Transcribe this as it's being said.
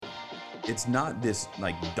it's not this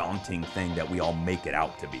like daunting thing that we all make it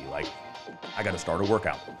out to be. Like, I got to start a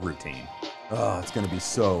workout routine. Oh, it's going to be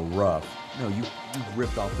so rough. No, you've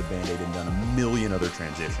ripped off the Band-Aid and done a million other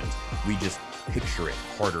transitions. We just picture it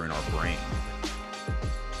harder in our brain.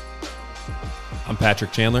 I'm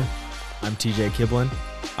Patrick Chandler. I'm TJ Kiblin.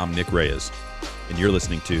 I'm Nick Reyes, and you're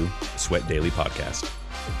listening to the Sweat Daily Podcast.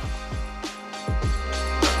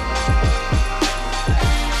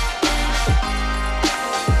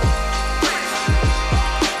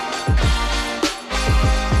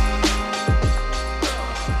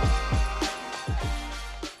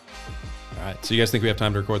 All right, so you guys think we have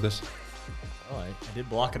time to record this? Oh, I did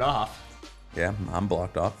block it off. Yeah, I'm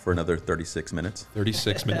blocked off for another 36 minutes.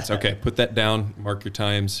 36 minutes. Okay, put that down, mark your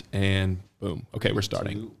times, and boom. Okay, we're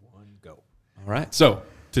starting. 2, 1, go. All right, so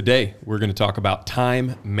today we're going to talk about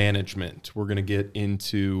time management. We're going to get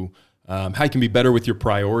into how you can be better with your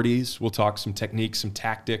priorities. We'll talk some techniques, some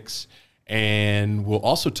tactics, and we'll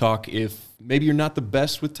also talk if maybe you're not the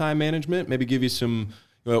best with time management, maybe give you some,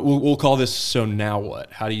 we'll call this, so now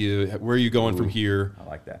what? Where are you going from here? I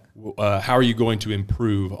like that. How are you going to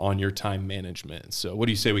improve on your time management? So what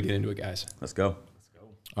do you say we get into it, guys? Let's go.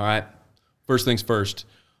 All right. First things first.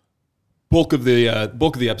 Bulk of the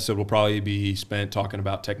episode will probably be spent talking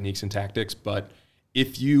about techniques and tactics. But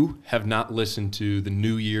if you have not listened to the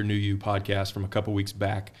New Year, New You podcast from a couple weeks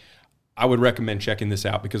back, I would recommend checking this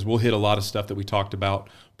out because we'll hit a lot of stuff that we talked about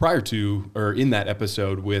prior to or in that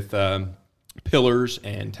episode with pillars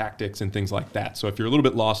and tactics and things like that. So if you're a little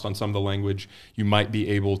bit lost on some of the language, you might be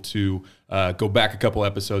able to go back a couple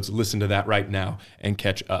episodes, listen to that right now, and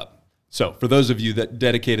catch up. So for those of you that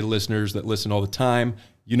dedicated listeners that listen all the time,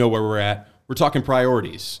 you know where we're at. We're talking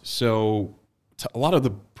priorities. So a lot of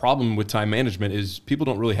the problem with time management is people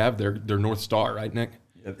don't really have their North Star, right, Nick?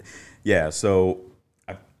 Yeah, so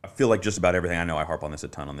I feel like just about everything, I know I harp on this a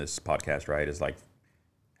ton on this podcast, right, is like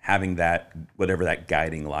having that, whatever that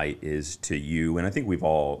guiding light is to you. And I think we've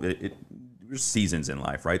all, there's seasons in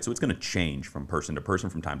life, right? So it's going to change from person to person,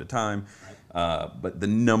 from time to time. But the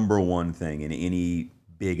number one thing in any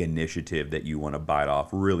big initiative that you want to bite off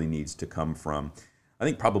really needs to come from, I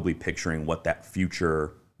think, probably picturing what that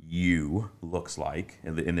future you looks like.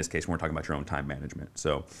 In this case, we're talking about your own time management.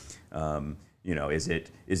 So, is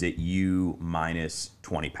it you minus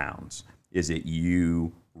 20 pounds? Is it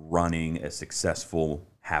you running a successful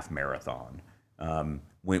half marathon?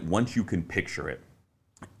 Once you can picture it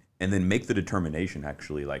and then make the determination,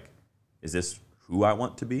 actually, like, is this who I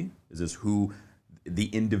want to be? Is this who the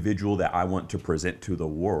individual that I want to present to the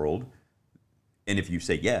world? And if you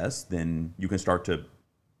say yes, then you can start to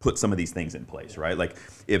put some of these things in place, right? Like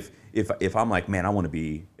if I'm like, man, I want to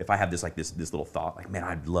be, if I have this little thought, like, man,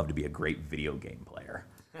 I'd love to be a great video game player,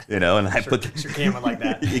 and I put your camera like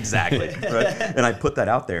that. Exactly, right? And I put that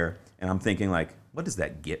out there, and I'm thinking, like, what does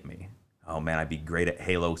that get me? Oh man, I'd be great at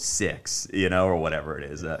Halo 6, or whatever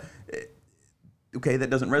it is. Okay, that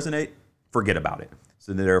doesn't resonate. Forget about it.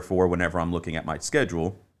 So therefore, whenever I'm looking at my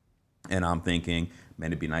schedule, and I'm thinking, man,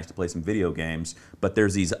 it'd be nice to play some video games, but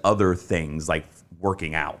there's these other things like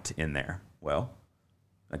working out in there. Well,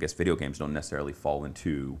 I guess video games don't necessarily fall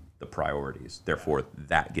into the priorities. Therefore,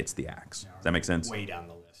 that gets the axe. Does that make sense? Way down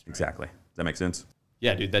the list. Right? Exactly. Does that make sense?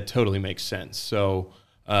 Yeah, dude, that totally makes sense. So,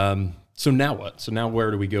 so now what? So now where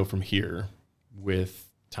do we go from here with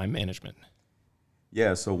time management?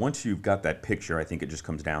 Yeah, so once you've got that picture, I think it just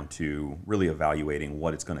comes down to really evaluating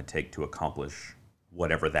what it's going to take to accomplish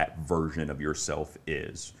whatever that version of yourself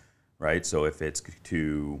is, right? So if it's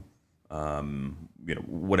to,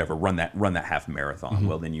 whatever, run that half marathon,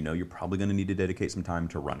 well, then you're probably going to need to dedicate some time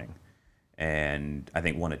to running. And I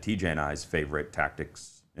think one of TJ and I's favorite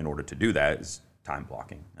tactics in order to do that is time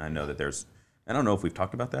blocking. I know that I don't know if we've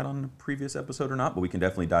talked about that on a previous episode or not, but we can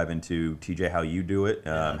definitely dive into, TJ, how you do it,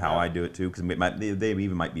 how I do it too, because they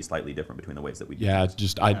even might be slightly different between the ways that we do it.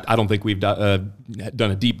 Yeah, I don't think we've done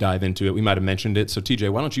a deep dive into it. We might have mentioned it. So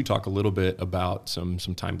TJ, why don't you talk a little bit about some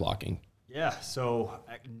time blocking? Yeah, so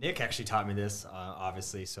Nick actually taught me this,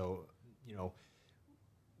 obviously. So,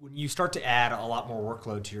 when you start to add a lot more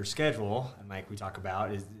workload to your schedule, and like we talk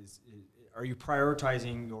about, are you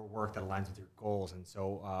prioritizing your work that aligns with your goals? And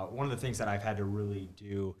so one of the things that I've had to really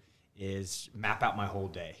do is map out my whole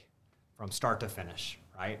day from start to finish,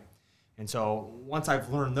 right? And so once I've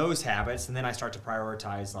learned those habits, and then I start to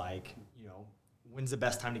prioritize, like, when's the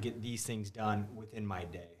best time to get these things done within my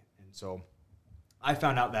day? And so I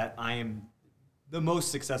found out that I am the most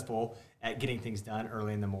successful at getting things done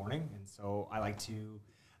early in the morning. And so I like to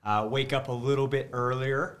wake up a little bit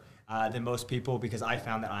earlier than most people, because I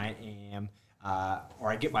found that I am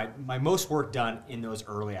or I get my most work done in those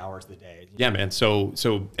early hours of the day. Yeah, man. So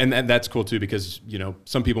and that's cool too, because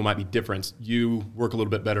some people might be different. You work a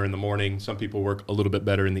little bit better in the morning. Some people work a little bit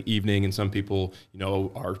better in the evening, and some people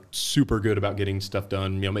are super good about getting stuff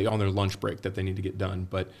done. Maybe on their lunch break that they need to get done.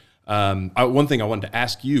 But one thing I wanted to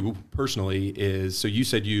ask you personally is, so you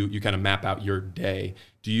said you kind of map out your day.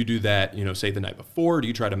 Do you do that, say the night before? Do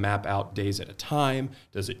you try to map out days at a time?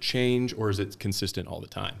 Does it change, or is it consistent all the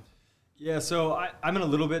time? Yeah, so I'm in a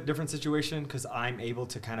little bit different situation because I'm able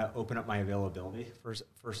to kind of open up my availability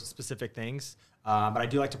for specific things. But I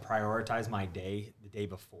do like to prioritize my day the day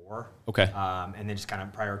before. Okay. And then just kind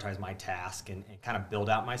of prioritize my task and kind of build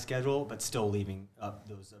out my schedule, but still leaving up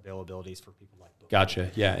those availabilities for people like those.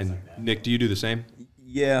 Gotcha. Yeah. And like Nick, do you do the same?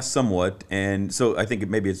 Yeah, somewhat. And so I think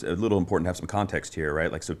maybe it's a little important to have some context here,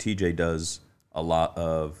 right? Like, so TJ does a lot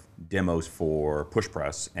of demos for push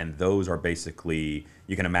press, and those are basically,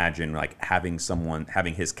 you can imagine like having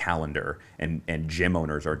his calendar, and gym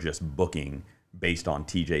owners are just booking based on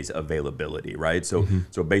TJ's availability, right? So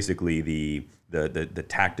so basically the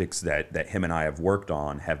tactics that him and I have worked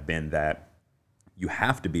on have been that you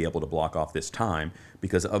have to be able to block off this time,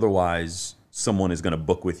 because otherwise someone is going to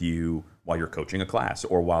book with you while you're coaching a class,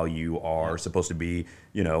 or while you are supposed to be,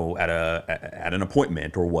 at an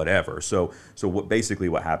appointment or whatever. So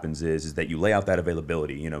what happens is that you lay out that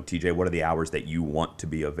availability. TJ, what are the hours that you want to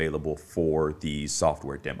be available for these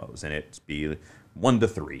software demos? And it's be 1 to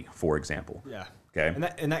 3, for example. Yeah. Okay.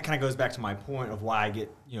 And that kind of goes back to my point of why I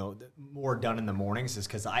get more done in the mornings, is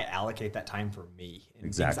because I allocate that time for me and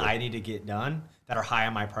Exactly. things I need to get done that are high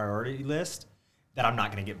on my priority list that I'm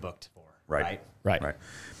not going to get booked for. Right. Right.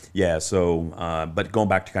 Yeah. So, but going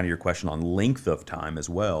back to kind of your question on length of time as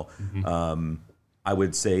well, I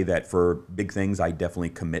would say that for big things, I definitely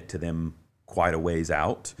commit to them quite a ways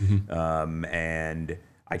out. And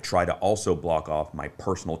I try to also block off my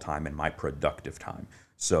personal time and my productive time.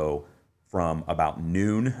 So from about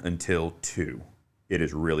noon until 2, it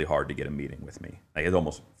is really hard to get a meeting with me. Like, it's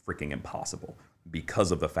almost freaking impossible,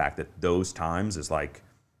 because of the fact that those times is like,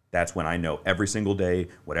 that's when I know every single day,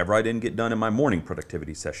 whatever I didn't get done in my morning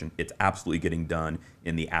productivity session, it's absolutely getting done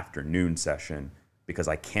in the afternoon session, because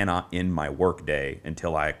I cannot end my work day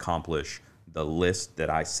until I accomplish the list that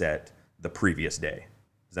I set the previous day.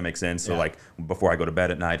 Does that make sense? Yeah. So like, before I go to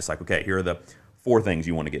bed at night, it's like, okay, here are the 4 things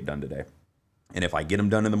you want to get done today. And if I get them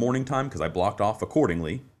done in the morning time because I blocked off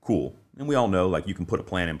accordingly, cool. And we all know, like, you can put a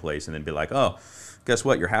plan in place and then be like, oh, guess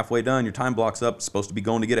what? You're halfway done. Your time block's up. Supposed to be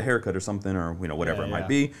going to get a haircut or something, or whatever it might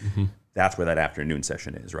be. That's where that afternoon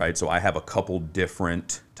session is, right? So I have a couple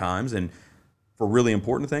different times, and for really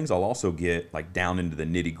important things, I'll also get like down into the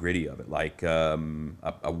nitty gritty of it, like a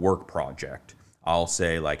work project. I'll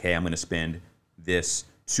say like, hey, I'm going to spend this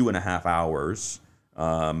 2.5 hours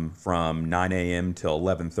from 9 a.m. till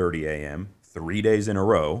 11:30 a.m. 3 days in a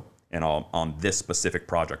row, and on this specific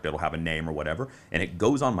project. It'll have a name or whatever, and it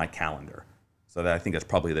goes on my calendar. So that, I think that's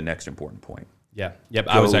probably the next important point. Yeah. Yep.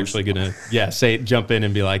 I was actually gonna jump in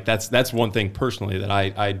and be like, that's one thing personally that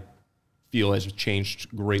I feel has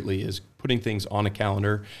changed greatly, is putting things on a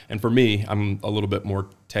calendar. And for me, I'm a little bit more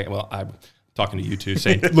tech. Well, I'm talking to you two,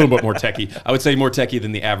 saying a little bit more techie. I would say more techie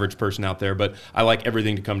than the average person out there, but I like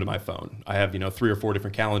everything to come to my phone. I have 3 or 4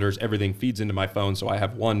 different calendars. Everything feeds into my phone, so I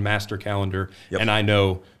have one master calendar, and I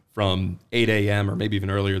know from 8 a.m. or maybe even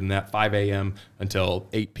earlier than that, 5 a.m. until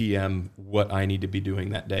 8 p.m. what I need to be doing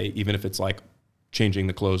that day, even if it's like changing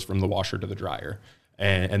the clothes from the washer to the dryer.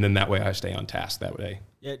 And then that way I stay on task that day.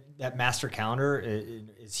 Yeah, that master calendar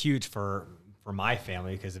is huge for my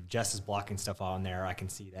family, because if Jess is blocking stuff on there, I can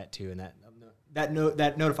see that too, and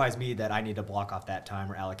that notifies me that I need to block off that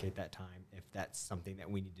time or allocate that time if that's something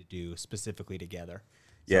that we need to do specifically together.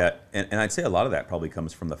 Yeah, and I'd say a lot of that probably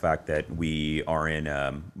comes from the fact that we are in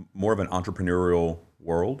more of an entrepreneurial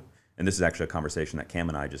world. And this is actually a conversation that Cam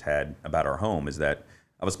and I just had about our home, is that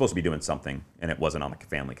I was supposed to be doing something and it wasn't on the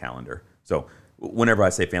family calendar. So whenever I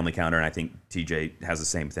say family calendar, and I think TJ has the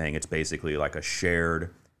same thing, it's basically like a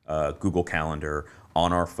shared Google Calendar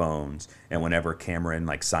on our phones. And whenever Cameron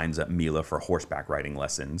like signs up Mila for horseback riding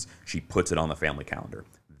lessons, she puts it on the family calendar.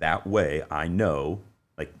 That way I know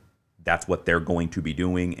that's what they're going to be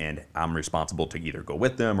doing, and I'm responsible to either go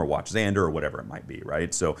with them or watch Xander or whatever it might be,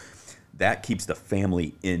 right? So that keeps the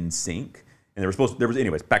family in sync. And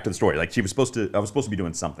anyways, back to the story. Like, I was supposed to be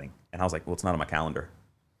doing something, and I was like, well, it's not on my calendar.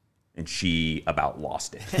 And she about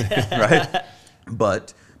lost it, right?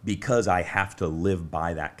 But because I have to live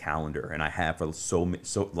by that calendar, and I have for so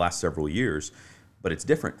last several years, but it's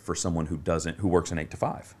different for someone who works an 8 to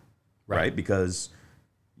 5, right? Because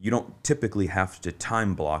you don't typically have to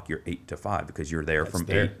time block your 8 to 5 because you're there from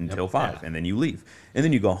 8 until 5, and then you leave. And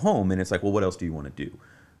then you go home, and it's like, well, what else do you want to do?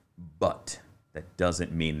 But that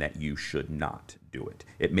doesn't mean that you should not do it.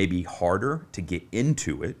 It may be harder to get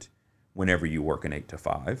into it whenever you work an 8 to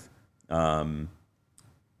 5,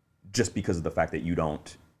 just because of the fact that you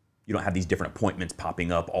don't have these different appointments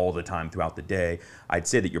popping up all the time throughout the day. I'd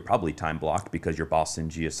say that you're probably time blocked because your boss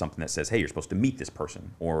sends you something that says, hey, you're supposed to meet this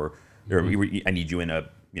person, or I need you in a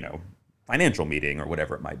financial meeting or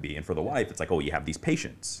whatever it might be. And for the wife, it's like, oh, you have these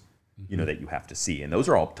patients that you have to see, and those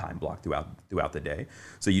are all time blocked throughout the day.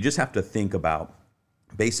 So you just have to think about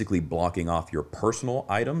basically blocking off your personal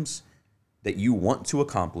items that you want to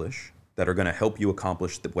accomplish, that are going to help you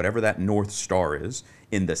accomplish whatever that North Star is,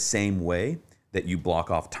 in the same way that you block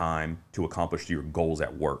off time to accomplish your goals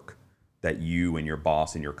at work that you and your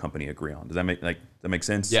boss and your company agree on. Does that make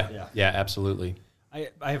sense? Yeah, absolutely. I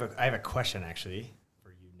have a question actually for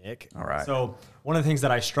you, Nick. All right. So one of the things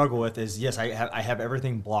that I struggle with is, yes, I have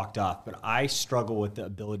everything blocked off, but I struggle with the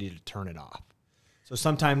ability to turn it off. So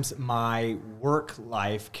sometimes my work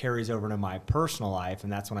life carries over into my personal life,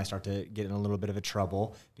 and that's when I start to get in a little bit of a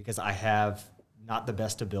trouble because I have not the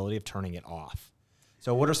best ability of turning it off.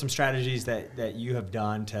 So what are some strategies that you have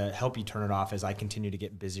done to help you turn it off as I continue to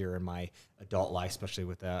get busier in my adult life, especially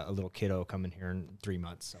with a little kiddo coming here in 3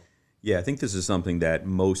 months? So. Yeah, I think this is something that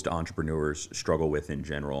most entrepreneurs struggle with in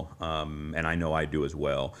general, and I know I do as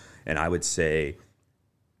well. And I would say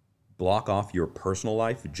block off your personal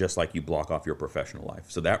life just like you block off your professional life.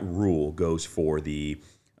 So that rule goes for the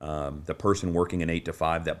person working an 8 to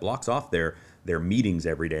 5 that blocks off their meetings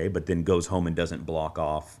every day, but then goes home and doesn't block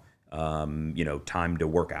off time to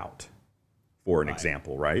work out, for an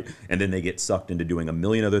example, right? And then they get sucked into doing a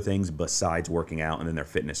million other things besides working out, and then their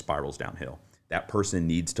fitness spirals downhill. That person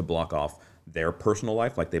needs to block off their personal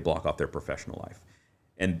life like they block off their professional life.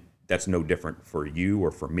 And that's no different for you or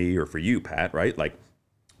for me or for you, Pat, right? Like,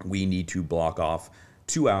 we need to block off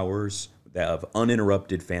 2 hours of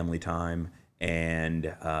uninterrupted family time.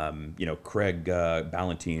 And, Craig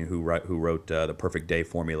Ballantyne, who wrote The Perfect Day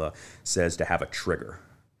Formula, says to have a trigger.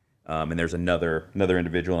 And there's another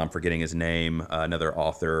individual, and I'm forgetting his name, another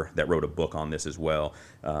author that wrote a book on this as well,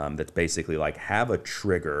 that's basically like, have a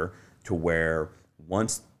trigger to where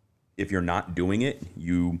if you're not doing it,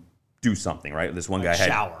 you do something, right? This one guy had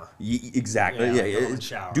shower. Exactly. Yeah.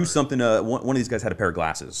 Shower. Do something. One of these guys had a pair of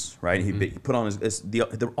glasses, right? He put on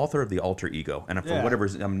the author of The Alter Ego, and for whatever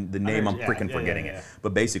the name, I'm freaking forgetting it.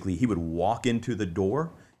 But basically, he would walk into the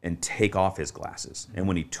door and take off his glasses, and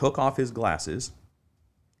when he took off his glasses,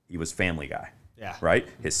 he was Family Guy. Yeah. Right.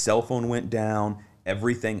 His cell phone went down.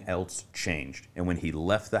 Everything else changed. And when he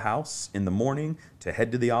left the house in the morning to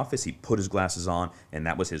head to the office, he put his glasses on, and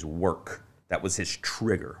that was his work. That was his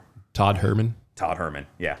trigger. Todd Herman,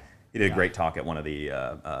 yeah. He did a great talk at one of the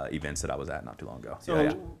events that I was at not too long ago.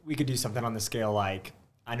 So we could do something on the scale like,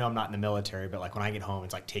 I know I'm not in the military, but like when I get home,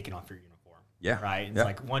 it's like taking off your uniform. Yeah. Right? It's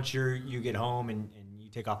like once you get home and you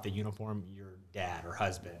take off the uniform, you're dad or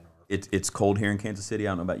husband. It's cold here in Kansas City.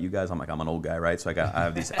 I don't know about you guys. I'm an old guy, right? So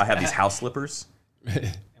I have these house slippers.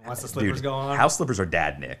 And once the slippers go on, house slippers are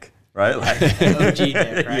dad Nick, right? Like, OG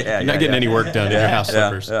Nick, right? you're not getting any work done in your house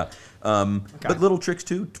slippers. Yeah. But little tricks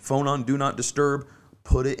too. Phone on Do Not Disturb.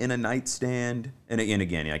 Put it in a nightstand. And again,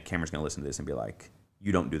 Cameron's gonna listen to this and be like,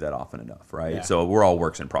 you don't do that often enough, right? Yeah. So we're all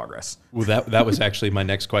works in progress. Well, that was actually my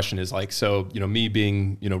next question is like, so, me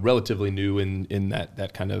being, relatively new in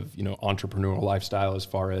that kind of, entrepreneurial lifestyle as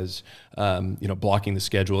far as, blocking the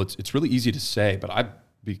schedule, it's really easy to say, but I'd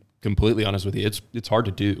be completely honest with you, it's hard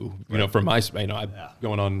to do, from my, I'm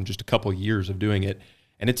going on just a couple of years of doing it,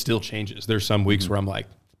 and it still changes. There's some weeks where I'm like,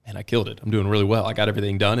 man, I killed it. I'm doing really well. I got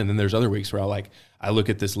everything done. And then there's other weeks where I look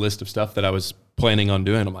at this list of stuff that I was planning on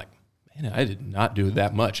doing. I'm like, man, I did not do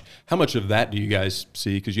that much. How much of that do you guys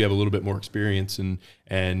see? Because you have a little bit more experience and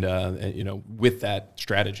with that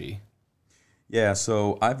strategy. Yeah,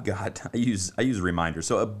 so I use reminders.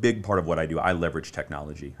 So a big part of what I do, I leverage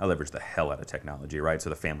technology. I leverage the hell out of technology, right? So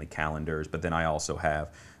the family calendars, but then I also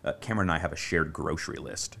have, Cameron and I have a shared grocery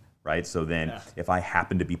list, right? So then if I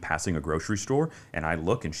happen to be passing a grocery store and I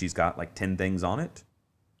look and she's got like 10 things on it,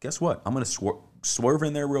 guess what? I'm going to swerve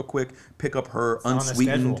in there real quick, pick up her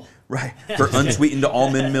unsweetened, right? Her unsweetened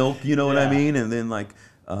almond milk, you know what I mean? And then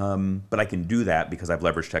but I can do that because I've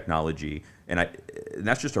leveraged technology, and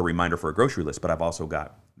that's just a reminder for a grocery list. But I've also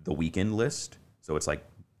got the weekend list, so it's like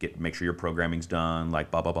make sure your programming's done, like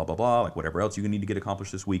blah blah blah blah blah, like whatever else you need to get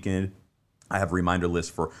accomplished this weekend. I have reminder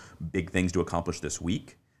lists for big things to accomplish this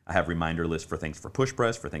week. I have reminder lists for things for Push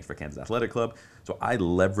Press, for things for Kansas Athletic Club. So I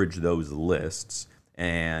leverage those lists,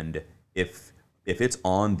 and if if it's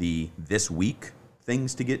on the this week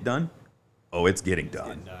things to get done, oh, it's getting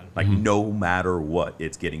done. Like no matter what,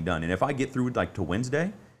 it's getting done. And if I get through like to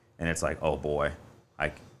Wednesday and it's like, oh boy,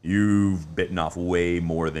 like you've bitten off way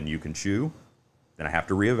more than you can chew, then I have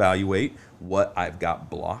to reevaluate what I've got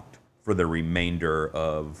blocked for the remainder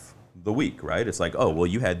of the week, right? It's like, oh, well,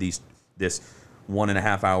 you had this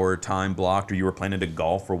 1.5 hour time blocked, or you were planning to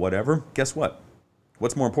golf or whatever. Guess what?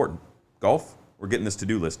 What's more important, golf or getting this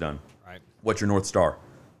to-do list done? Right. What's your North Star?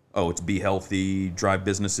 Oh, it's be healthy, drive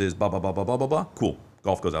businesses, blah, blah, blah, blah, blah, blah, blah. Cool.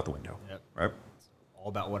 Golf goes out the window, Yep. right? All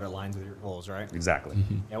about what aligns with your goals, right? Exactly.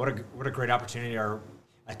 Yeah, what a great opportunity, or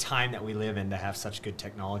a time that we live in, to have such good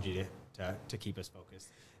technology to keep us focused.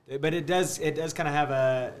 But it does kind of have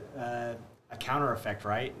a counter effect,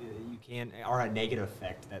 right? You can, or a negative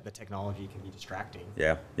effect, that the technology can be distracting.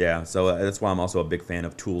 Yeah. So that's why I'm also a big fan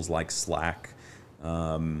of tools like Slack.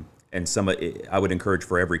 And I would encourage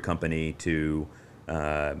for every company to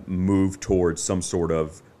move towards some sort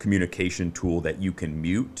of communication tool that you can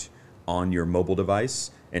mute on your mobile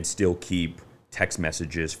device and still keep text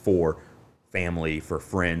messages for family, for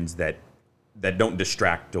friends that don't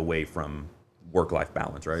distract away from work-life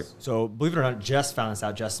balance, right? So believe it or not, Jess found this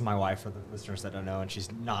out. Jess is my wife, for the listeners that don't know, and she's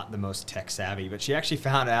not the most tech savvy, but she actually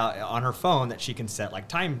found out on her phone that she can set like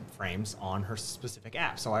time frames on her specific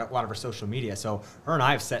app. So a lot of her social media. So her and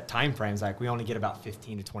I have set time frames, like we only get about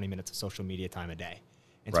 15 to 20 minutes of social media time a day.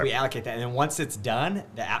 And so we allocate that. And then once it's done,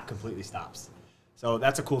 the app completely stops. So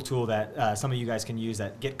that's a cool tool that some of you guys can use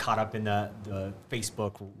that get caught up in the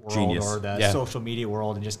Facebook world Genius. or the social media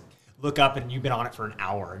world, and just look up and you've been on it for an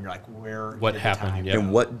hour and you're like, what happened? Yeah.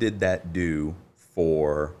 And what did that do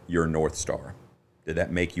for your North Star? Did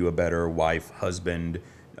that make you a better wife, husband?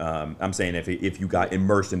 I'm saying if you got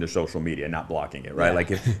immersed into social media, not blocking it, right? Yeah. Like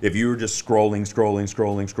if you were just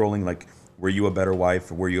scrolling, like, were you a better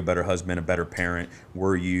wife? Were you a better husband, a better parent?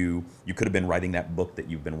 You could have been writing that book that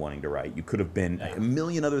you've been wanting to write. You could have been a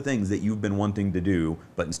million other things that you've been wanting to do,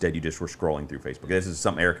 but instead you just were scrolling through Facebook. This is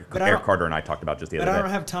something Eric Carter and I talked about just the other day. But I don't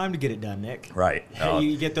have time to get it done, Nick. Right.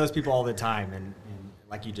 You get those people all the time, and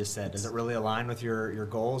like you just said, does it really align with your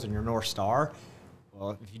goals and your North Star?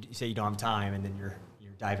 Well, if you say you don't have time, and then you're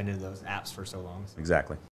diving into those apps for so long. So.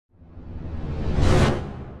 Exactly.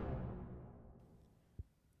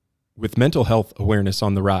 With mental health awareness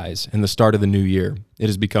on the rise and the start of the new year, it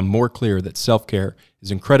has become more clear that self-care is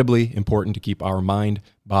incredibly important to keep our mind,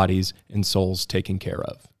 bodies, and souls taken care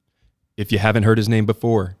of. If you haven't heard his name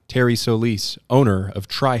before, Terry Solis, owner of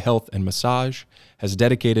Tri Health and Massage, has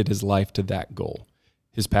dedicated his life to that goal.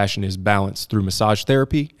 His passion is balance through massage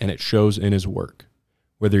therapy, and it shows in his work.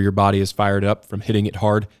 Whether your body is fired up from hitting it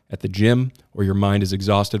hard at the gym or your mind is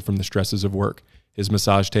exhausted from the stresses of work, his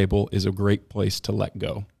massage table is a great place to let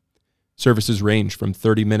go. Services range from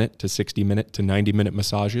 30-minute to 60-minute to 90-minute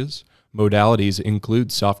massages. Modalities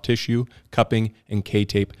include soft tissue, cupping, and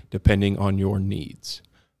K-tape, depending on your needs.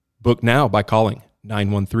 Book now by calling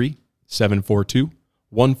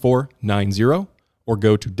 913-742-1490 or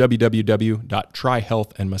go to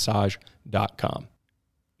www.trihealthandmassage.com.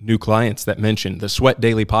 New clients that mention the Sweat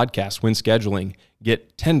Daily podcast when scheduling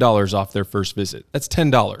get $10 off their first visit. That's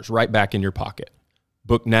 $10 right back in your pocket.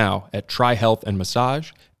 Book now at Tri Health and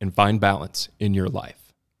Massage and find balance in your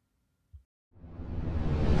life.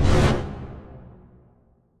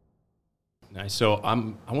 Nice. So I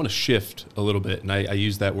want to shift a little bit, and I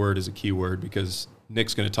use that word as a key word because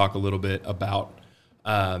Nick's going to talk a little bit about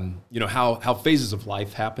how phases of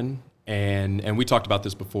life happen, and we talked about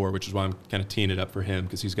this before, which is why I'm kind of teeing it up for him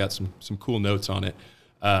because he's got some cool notes on it.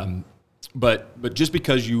 But just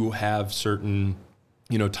because you have certain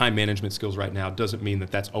time management skills right now doesn't mean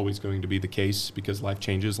that that's always going to be the case because life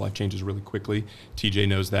changes really quickly. TJ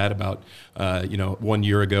knows that about, 1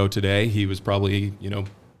 year ago today, he was probably,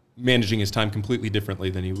 managing his time completely differently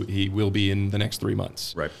than he will be in the next 3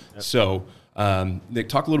 months. Right. Yep. So, Nick,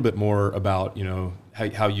 talk a little bit more about,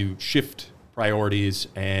 how you shift priorities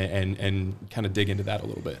and kind of dig into that a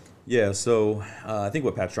little bit. Yeah. So I think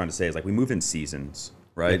what Pat's trying to say is like we move in seasons.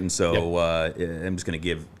 Right. And so I'm just going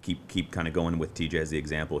to keep kind of going with TJ as the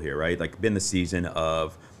example here. Right. Like been the season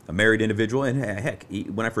of a married individual. And heck,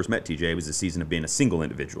 when I first met TJ, it was the season of being a single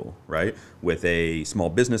individual. Right. With a small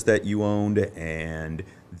business that you owned, and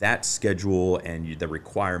that schedule and the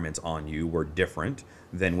requirements on you were different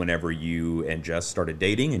than whenever you and Jess started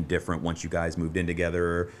dating, and different once you guys moved in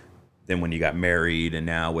together. Then when you got married, and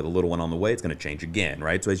now with a little one on the way, it's going to change again.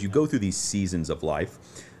 Right. So as you go through these seasons of life,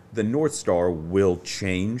 the North Star will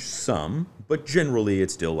change some, but generally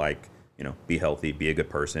it's still like, be healthy, be a good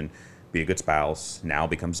person, be a good spouse. Now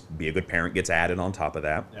becomes be a good parent, gets added on top of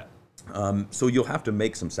that. Yeah. So you'll have to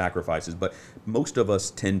make some sacrifices, but most of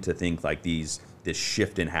us tend to think like this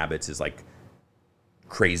shift in habits is like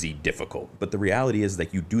crazy difficult. But the reality is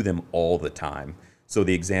that you do them all the time. So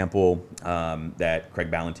the example that Craig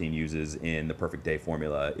Ballantyne uses in the Perfect Day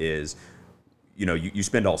Formula is, you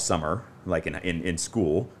spend all summer like in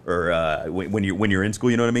school, or when you're in school,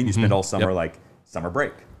 you know what I mean? You spend all summer like summer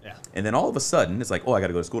break. Yeah. And then all of a sudden it's like, oh, I got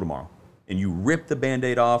to go to school tomorrow. And you rip the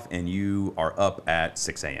Band-Aid off and you are up at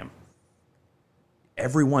 6 a.m.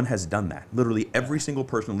 Everyone has done that. Literally every single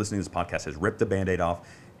person listening to this podcast has ripped the Band-Aid off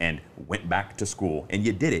and went back to school. And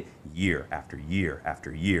you did it year after year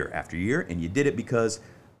after year after year. And you did it because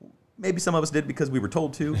maybe some of us did it because we were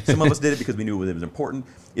told to. Some of us did it because we knew it was important.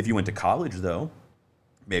 If you went to college, though,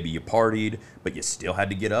 maybe you partied, but you still had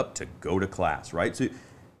to get up to go to class, right? So,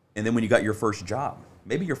 and then when you got your first job,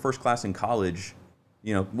 maybe your first class in college,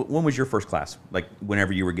 when was your first class? Like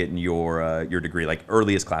whenever you were getting your degree, like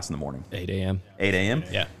earliest class in the morning? 8 a.m. 8 a.m.?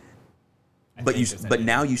 Yeah. But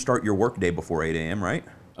now you start your work day before 8 a.m., right?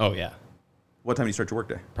 Oh, yeah. What time do you start your work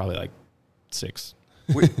day? Probably like 6.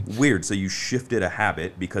 Weird. So you shifted a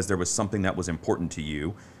habit because there was something that was important to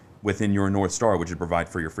you within your North Star, which is provide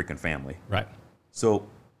for your freaking family. Right. So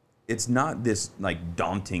it's not this like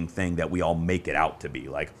daunting thing that we all make it out to be.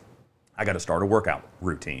 Like, I got to start a workout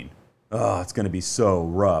routine. Oh, it's going to be so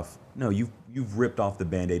rough. No, you've ripped off the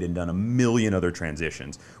Band-Aid and done a million other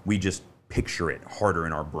transitions. We just picture it harder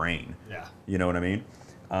in our brain. Yeah. You know what I mean?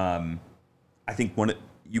 I think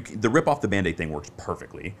the rip off the Band-Aid thing works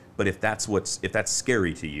perfectly. But if that's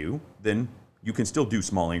scary to you, then you can still do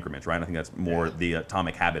small increments, right? I think that's more the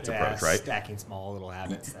Atomic Habits approach, right? Stacking small little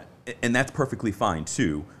habits. And that's perfectly fine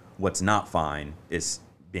too. What's not fine is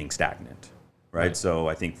being stagnant, right? So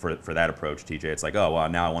I think for that approach, TJ, it's like, oh, well,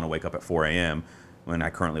 now I want to wake up at 4 a.m. when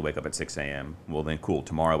I currently wake up at 6 a.m. Well, then cool.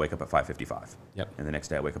 Tomorrow I wake up at 5:55. Yep. And the next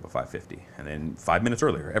day I wake up at 5:50. And then 5 minutes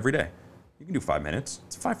earlier every day. You can do 5 minutes.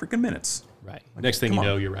 It's 5 freaking minutes. Right. Next thing you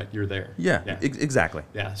know, you're right. You're there. Yeah. Exactly.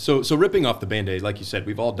 Yeah. So ripping off the Band-Aid, like you said,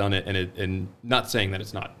 we've all done it, and not saying that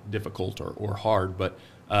it's not difficult or hard, but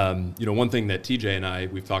one thing that TJ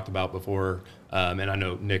and we've talked about before, and I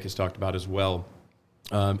know Nick has talked about as well,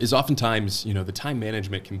 is oftentimes, the time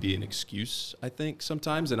management can be an excuse, I think,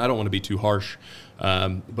 sometimes, and I don't want to be too harsh,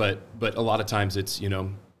 but a lot of times it's,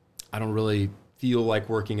 I don't really feel like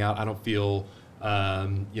working out. I don't feel,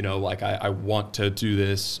 like I want to do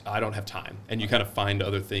this. I don't have time. And you kind of find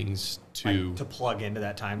other things to plug into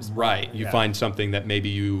that time spot. Right. You find something that maybe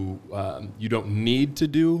you don't need to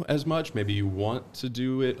do as much. Maybe you want to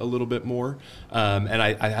do it a little bit more. And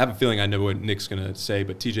I have a feeling I know what Nick's going to say,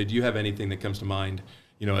 but TJ, do you have anything that comes to mind,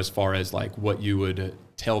 as far as like what you would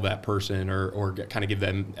tell that person or kind of give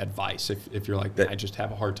them advice if you're like, I just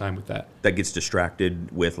have a hard time with that. That gets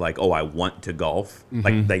distracted with like, oh, I want to golf. Mm-hmm.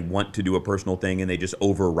 Like they want to do a personal thing and they just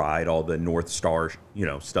override all the North Star,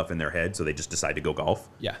 stuff in their head. So they just decide to go golf.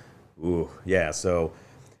 Yeah. Ooh, yeah. So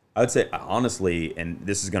I would say honestly, and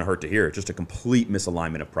this is going to hurt to hear, it's just a complete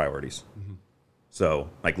misalignment of priorities. Mm-hmm.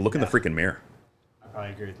 So like look in the freaking mirror. I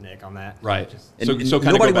probably agree with Nick on that. Right. And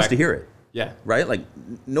nobody wants to hear it. Yeah. Right? Like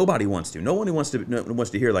nobody wants to. No one wants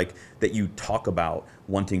to hear like that you talk about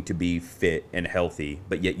wanting to be fit and healthy,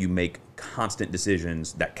 but yet you make constant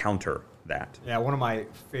decisions that counter that. Yeah, one of my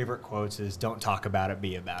favorite quotes is "Don't talk about it,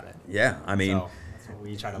 be about it." Yeah, I mean, so that's what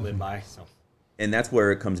we try to live by. So, and that's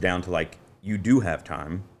where it comes down to like you do have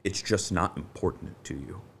time. It's just not important to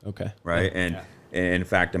you. Okay. Right? And in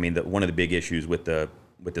fact, I mean, one of the big issues with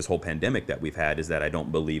this whole pandemic that we've had is that I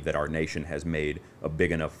don't believe that our nation has made a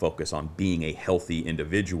big enough focus on being a healthy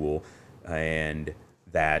individual, and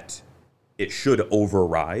that it should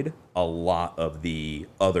override a lot of the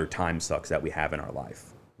other time sucks that we have in our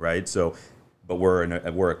life, right? So, but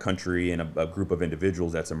we're a country and a group of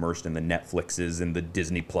individuals that's immersed in the Netflixes and the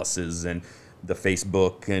Disney Pluses and the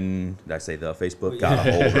Facebook, and did I say the Facebook? Got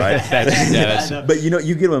a hold, right? But you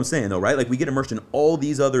get what I'm saying though, right? Like we get immersed in all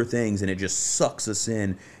these other things and it just sucks us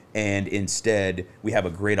in. And instead we have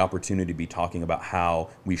a great opportunity to be talking about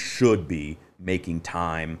how we should be making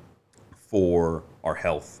time for our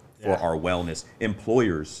health, for our wellness.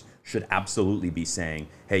 Employers should absolutely be saying,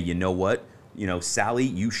 hey, you know what? Sally,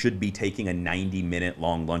 you should be taking a 90-minute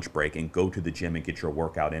long lunch break and go to the gym and get your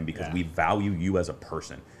workout in because we value you as a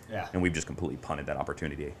person. Yeah. And we've just completely punted that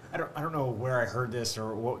opportunity. I don't know where I heard this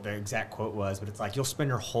or what the exact quote was, but it's like you'll spend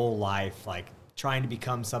your whole life like trying to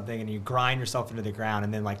become something and you grind yourself into the ground,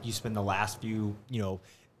 and then like you spend the last few,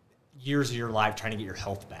 years of your life trying to get your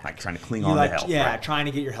health back. Like trying to cling on to health. Yeah, right? Trying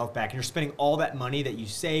to get your health back. And you're spending all that money that you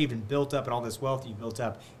saved and built up and all this wealth that you built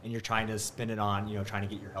up, and you're trying to spend it on, trying to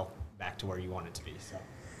get your health back to where you want it to be. So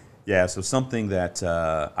Yeah, so something that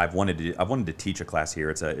I've wanted to teach a class here.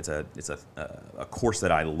 It's a course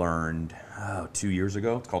that I learned 2 years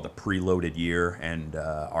ago. It's called the Preloaded Year, and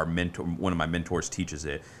one of my mentors teaches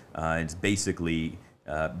it. It's basically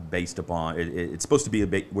based upon it's supposed to be a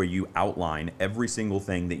bit where you outline every single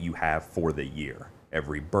thing that you have for the year.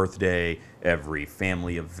 Every birthday, every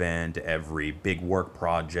family event, every big work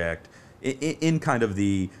project, in kind of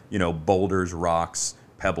the boulders, rocks,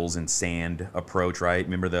 pebbles, and sand approach, right?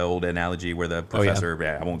 Remember the old analogy where the professor? Oh,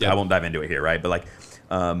 yeah. I won't dive into it here, right? But like,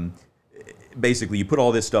 basically, you put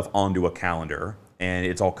all this stuff onto a calendar, and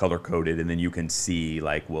it's all color coded, and then you can see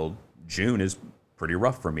like, well, June is pretty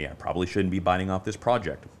rough for me. I probably shouldn't be biting off this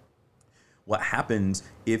project. What happens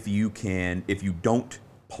if you don't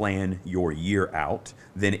plan your year out,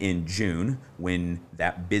 then in June, when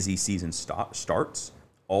that busy season starts,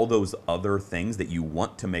 all those other things that you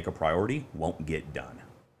want to make a priority won't get done.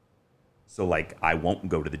 So like, I won't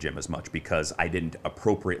go to the gym as much because I didn't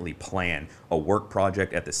appropriately plan a work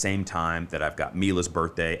project at the same time that I've got Mila's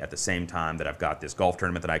birthday, at the same time that I've got this golf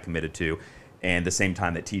tournament that I committed to, and the same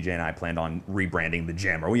time that TJ and I planned on rebranding the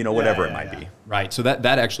gym, or whatever it might be. Right. So that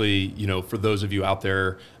actually, for those of you out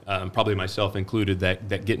there, probably myself included, that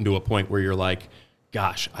get into a point where you're like,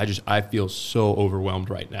 gosh, I feel so overwhelmed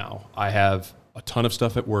right now. I have a ton of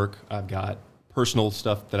stuff at work. I've got personal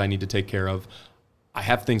stuff that I need to take care of. I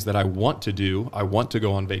have things that I want to do. I want to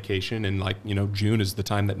go on vacation, and June is the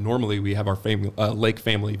time that normally we have our lake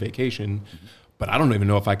family vacation, but I don't even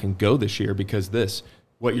know if I can go this year because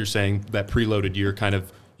what you're saying, that preloaded year, kind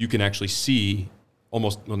of, you can actually see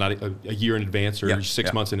almost, not a year in advance or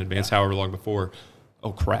 6 months in advance, however long before.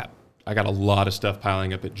 Oh crap, I got a lot of stuff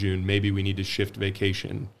piling up at June. Maybe we need to shift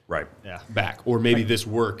vacation back, or maybe this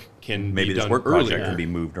work can be done this work earlier. Project can be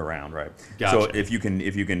moved around, right? Gotcha. So if you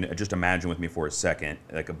can just imagine with me for a second,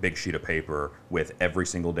 like a big sheet of paper with every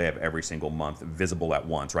single day of every single month visible at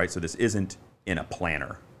once, right? So this isn't in a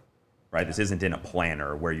planner, right? This isn't in a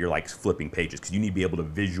planner where you're like flipping pages, because you need to be able to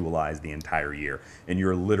visualize the entire year, and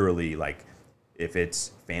you're literally like, if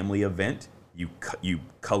it's family event, you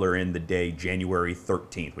color in the day January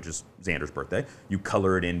 13th, which is Xander's birthday. You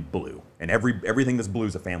color it in blue, and everything that's blue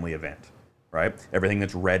is a family event, right? Everything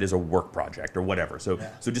that's red is a work project or whatever. So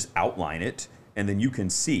just outline it, and then you can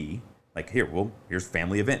see like, here's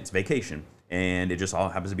family events, vacation, and it just all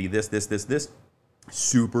happens to be this.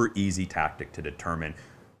 Super easy tactic to determine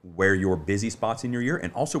where your busy spots in your year,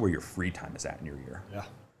 and also where your free time is at in your year. Yeah.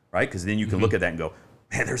 Right? Because then you can look at that and go,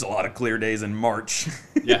 man, there's a lot of clear days in March.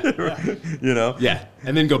 Yeah. Yeah.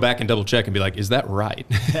 And then go back and double check and be like, is that right?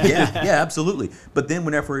 yeah, absolutely. But then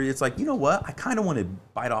whenever it's like, you know what, I kind of want to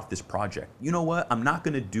bite off this project. You know what, I'm not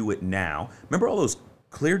going to do it now. Remember all those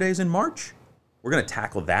clear days in March? We're going to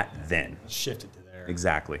tackle that then. Shift it to there.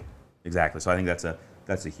 Exactly. So I think that's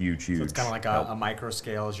a huge. So it's kind of like a micro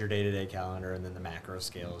scale is your day-to-day calendar, and then the macro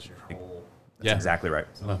scale is your whole. That's exactly right.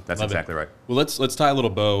 That's exactly right. Well, let's tie a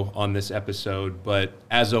little bow on this episode, but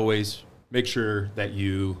as always, make sure that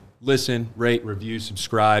you listen, rate, review,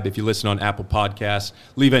 subscribe. If you listen on Apple Podcasts,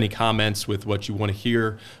 leave any comments with what you want to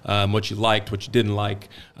hear, what you liked, what you didn't like.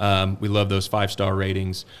 We love those 5-star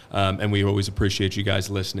ratings, and we always appreciate you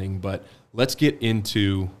guys listening. But let's get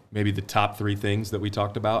into maybe the top 3 things that we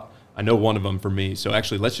talked about. I know one of them for me, so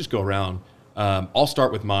actually let's just go around. I'll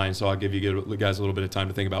start with mine, so I'll give you guys a little bit of time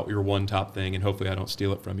to think about your one top thing, and hopefully I don't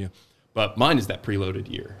steal it from you. But mine is that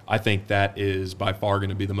preloaded year. I think that is by far going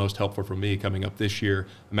to be the most helpful for me coming up this year.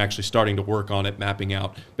 I'm actually starting to work on it, mapping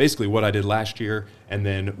out basically what I did last year and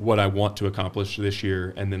then what I want to accomplish this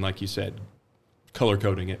year. And then, like you said, color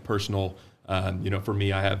coding it, personal. For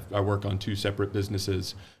me, I work on 2 separate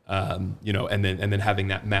businesses, and then having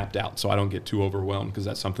that mapped out so I don't get too overwhelmed, because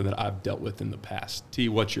that's something that I've dealt with in the past. T,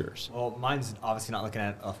 what's yours? Well, mine's obviously not looking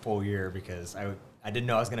at a full year, because I didn't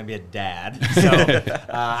know I was going to be a dad. So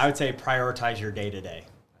I would say prioritize your day-to-day.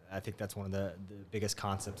 I think that's one of the biggest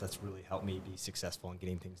concepts that's really helped me be successful in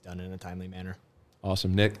getting things done in a timely manner.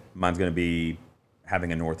 Awesome. Nick? Mine's going to be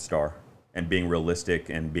having a North Star and being realistic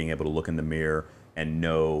and being able to look in the mirror and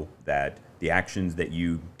know that the actions that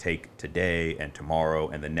you take today and tomorrow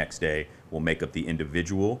and the next day will make up the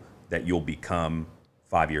individual that you'll become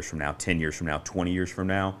 5 years from now, 10 years from now, 20 years from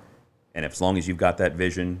now. And as long as you've got that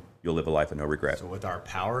vision, you'll live a life of no regret. So with our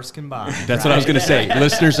powers combined. That's what I was going to say.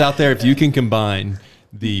 Listeners out there, if you can combine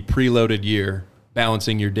the preloaded year,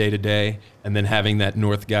 balancing your day-to-day, and then having that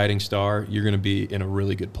north guiding star, you're going to be in a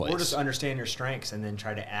really good place. Or just understand your strengths and then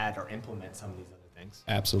try to add or implement some of these other things.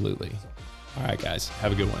 Absolutely. All right, guys.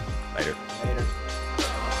 Have a good one. Later. Later.